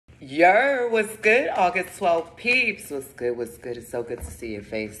What's good? August 12th peeps. What's good? What's good? It's so good to see your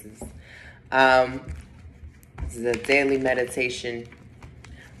faces. This is a daily meditation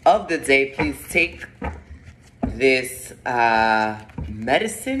of the day. Please take this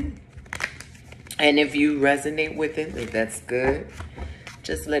medicine. And if you resonate with it, if that's good,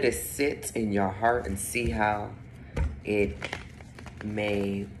 just let it sit in your heart and see how it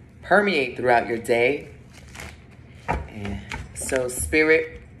may permeate throughout your day. And so,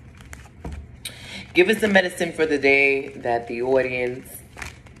 Spirit, give us the medicine for the day that the audience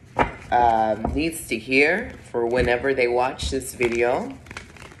needs to hear for whenever they watch this video.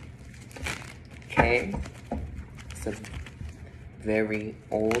 Okay. It's a very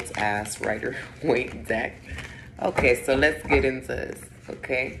old-ass Rider-Waite deck. Okay, so let's get into this.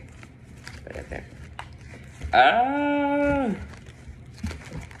 Okay. Right there.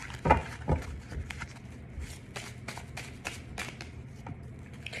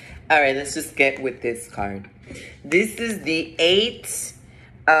 All right, let's just get with this card. This is the Eight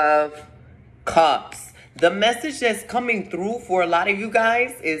of Cups. The message that's coming through for a lot of you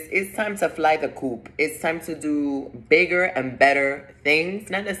guys is it's time to fly the coop. It's time to do bigger and better things.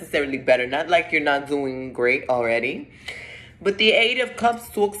 Not necessarily better, not like you're not doing great already. But the Eight of Cups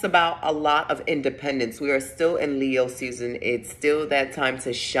talks about a lot of independence. We are still in Leo season. It's still that time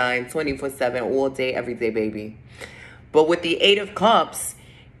to shine 24/7, all day, every day, baby. But with the Eight of Cups,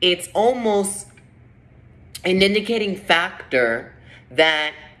 it's almost an indicating factor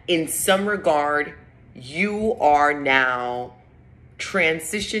that in some regard, you are now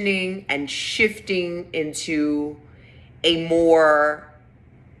transitioning and shifting into a more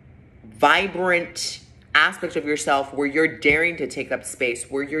vibrant aspect of yourself where you're daring to take up space,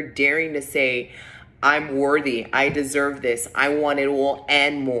 where you're daring to say, I'm worthy, I deserve this, I want it all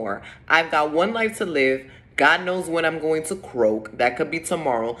and more. I've got one life to live. God knows when I'm going to croak. That could be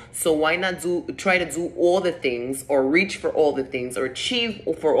tomorrow. So why not try to do all the things or reach for all the things or achieve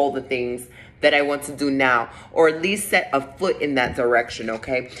for all the things that I want to do now, or at least set a foot in that direction,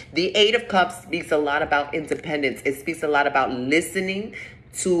 okay? The Eight of Cups speaks a lot about independence. It speaks a lot about listening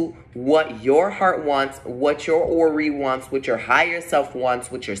to what your heart wants, what your Ori wants, what your higher self wants,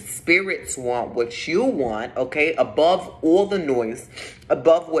 what your spirits want, what you want, okay? Above all the noise,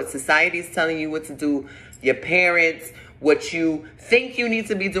 above what society is telling you what to do, your parents, what you think you need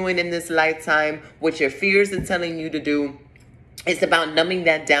to be doing in this lifetime, what your fears are telling you to do. It's about numbing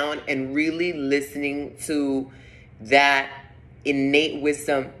that down and really listening to that innate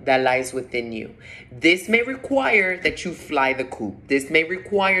wisdom that lies within you. This may require that you fly the coop. This may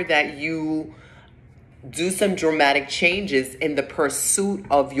require that you do some dramatic changes in the pursuit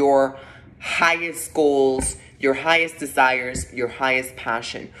of your highest goals, your highest desires, your highest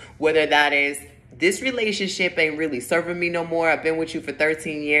passion. Whether that is, this relationship ain't really serving me no more. I've been with you for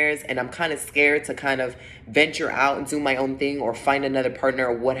 13 years and I'm kind of scared to kind of venture out and do my own thing or find another partner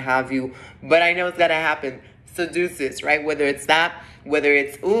or what have you. But I know it's got to happen. So deuces, right? Whether it's that, whether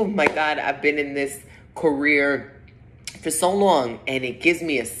it's, oh my God, I've been in this career for so long and it gives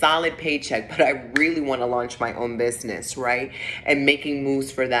me a solid paycheck, but I really want to launch my own business, right? And making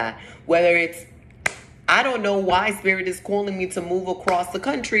moves for that. Whether it's, I don't know why Spirit is calling me to move across the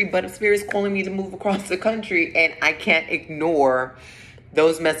country, but Spirit is calling me to move across the country and I can't ignore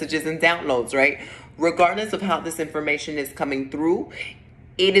those messages and downloads, right? Regardless of how this information is coming through,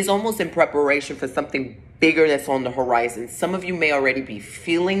 it is almost in preparation for something bigger that's on the horizon. Some of you may already be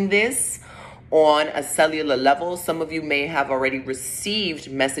feeling this on a cellular level. Some of you may have already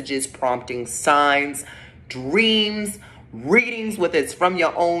received messages prompting signs, dreams, readings, whether it's from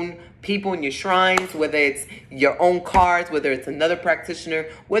your own people in your shrines, whether it's your own cards, whether it's another practitioner,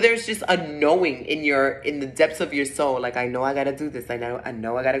 whether it's just a knowing in the depths of your soul, like I know I gotta do this, I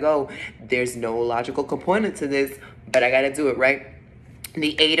know I gotta go. There's no logical component to this, but I gotta do it, right?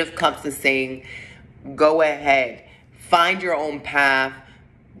 The Eight of Cups is saying, go ahead, find your own path,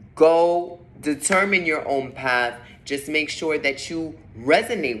 go determine your own path. Just make sure that you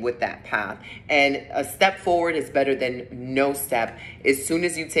resonate with that path. And a step forward is better than no step. As soon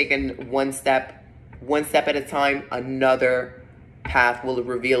as you take one step at a time, another path will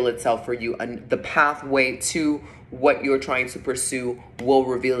reveal itself for you. And the pathway to what you're trying to pursue will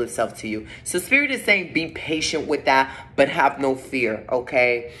reveal itself to you. So Spirit is saying be patient with that, but have no fear,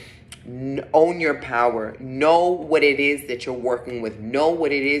 okay? Own your power. Know what it is that you're working with. Know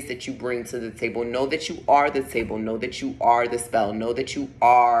what it is that you bring to the table. Know that you are the table. Know that you are the spell. Know that you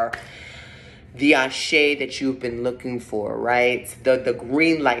are the ashe that you've been looking for, right? The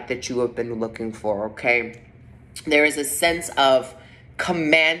green light that you have been looking for, okay? There is a sense of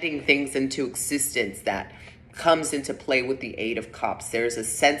commanding things into existence that comes into play with the Eight of Cups. There's a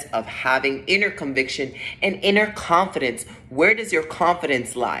sense of having inner conviction and inner confidence. Where does your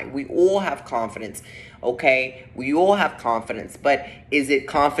confidence lie? We all have confidence, okay? We all have confidence, but is it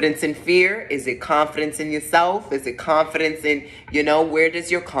confidence in fear? Is it confidence in yourself? Is it confidence in, where does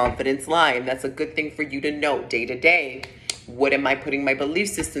your confidence lie? And that's a good thing for you to know day to day. What am I putting my belief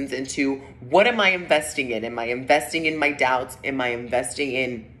systems into? What am I investing in? Am I investing in my doubts? Am I investing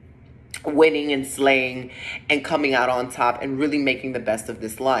in winning and slaying and coming out on top and really making the best of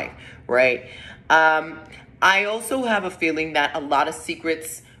this life, right? I also have a feeling that a lot of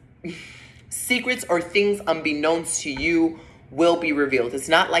secrets or things unbeknownst to you will be revealed. It's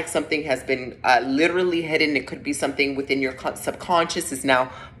not like something has been literally hidden. It could be something within your subconscious is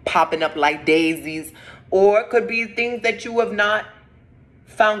now popping up like daisies, or it could be things that you have not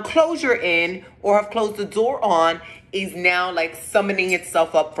found closure in or have closed the door on is now like summoning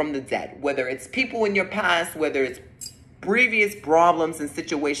itself up from the dead. Whether it's people in your past, whether it's previous problems and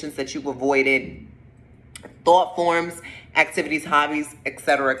situations that you've avoided, thought forms, activities, hobbies,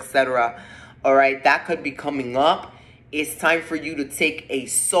 etc., etc. All right, that could be coming up. It's time for you to take a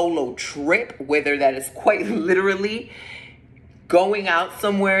solo trip, whether that is quite literally going out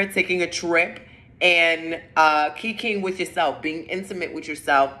somewhere, taking a trip, and kikiing with yourself, being intimate with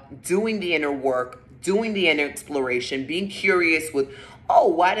yourself, doing the inner work, doing the inner exploration, being curious with, oh,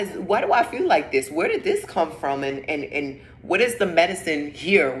 why do I feel like this? Where did this come from? And what is the medicine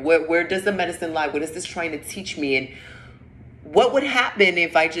here? Where does the medicine lie? What is this trying to teach me? And what would happen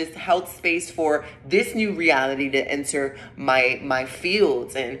if I just held space for this new reality to enter my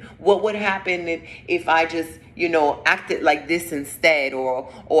fields? And what would happen if I just, acted like this instead,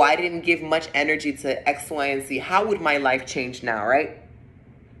 or I didn't give much energy to X, Y, and Z? How would my life change now, right?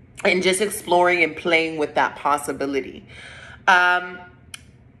 And just exploring and playing with that possibility.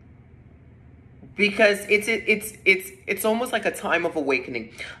 Because it's almost like a time of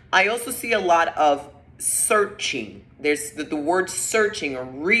awakening. I also see a lot of searching. There's the word searching or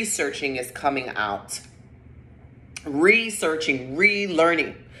researching is coming out. Researching,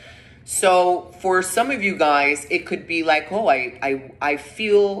 relearning. So for some of you guys, it could be like, oh, I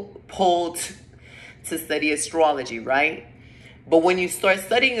feel pulled to study astrology, right? But when you start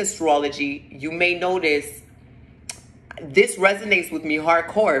studying astrology, you may notice this resonates with me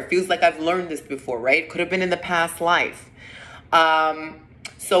hardcore. It feels like I've learned this before, right? It could have been in the past life.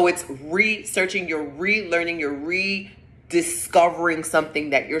 So it's researching, you're relearning, you're rediscovering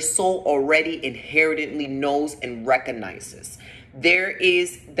something that your soul already inherently knows and recognizes. There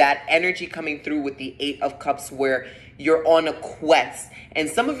is that energy coming through with the Eight of Cups where you're on a quest. And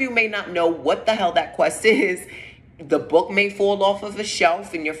some of you may not know what the hell that quest is. The book may fall off of a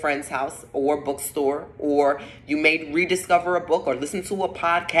shelf in your friend's house or bookstore, or you may rediscover a book or listen to a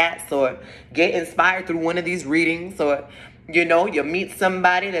podcast or get inspired through one of these readings, or you meet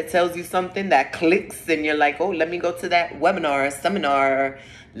somebody that tells you something that clicks and you're like, oh, let me go to that webinar or seminar, or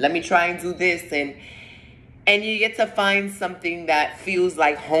let me try and do this, and you get to find something that feels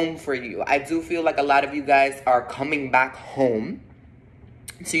like home for you. I do feel like a lot of you guys are coming back home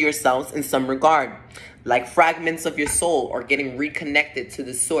to yourselves in some regard, like fragments of your soul or getting reconnected to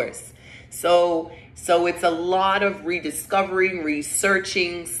the source. So it's a lot of rediscovering,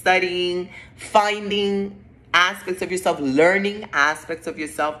 researching, studying, finding aspects of yourself, learning aspects of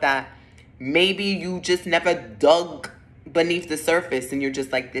yourself that maybe you just never dug beneath the surface, and you're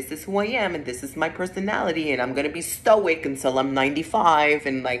just like, this is who I am and this is my personality and I'm gonna be stoic until I'm 95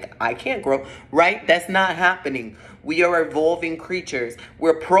 and like I can't grow, right? That's not happening. We are evolving creatures.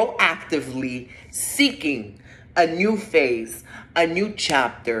 We're proactively seeking a new phase, a new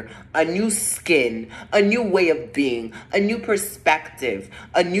chapter, a new skin, a new way of being, a new perspective,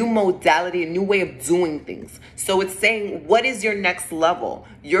 a new modality, a new way of doing things. So it's saying, what is your next level?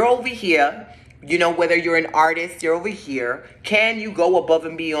 You're over here. Whether you're an artist, you're over here. Can you go above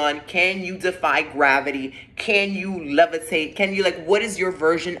and beyond? Can you defy gravity? Can you levitate? Can you, what is your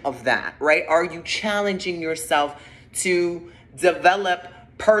version of that, right? Are you challenging yourself to develop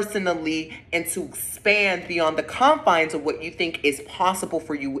personally and to expand beyond the confines of what you think is possible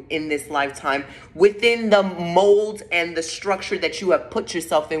for you in this lifetime within the mold and the structure that you have put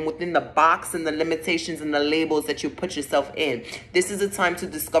yourself in, within the box and the limitations and the labels that you put yourself in? This is a time to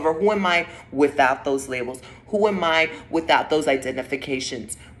discover, who am I without those labels? Who am I without those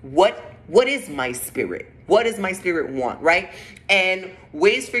identifications? What is my spirit? What does my spirit want, right? And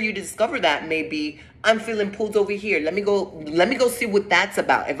ways for you to discover that may be, I'm feeling pulled over here. Let me go see what that's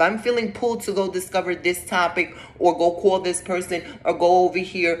about. If I'm feeling pulled to go discover this topic, or go call this person, or go over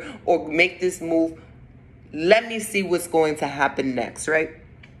here, or make this move, let me see what's going to happen next, right?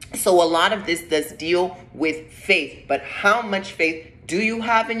 So a lot of this does deal with faith, but how much faith do you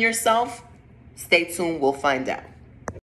have in yourself? Stay tuned, we'll find out.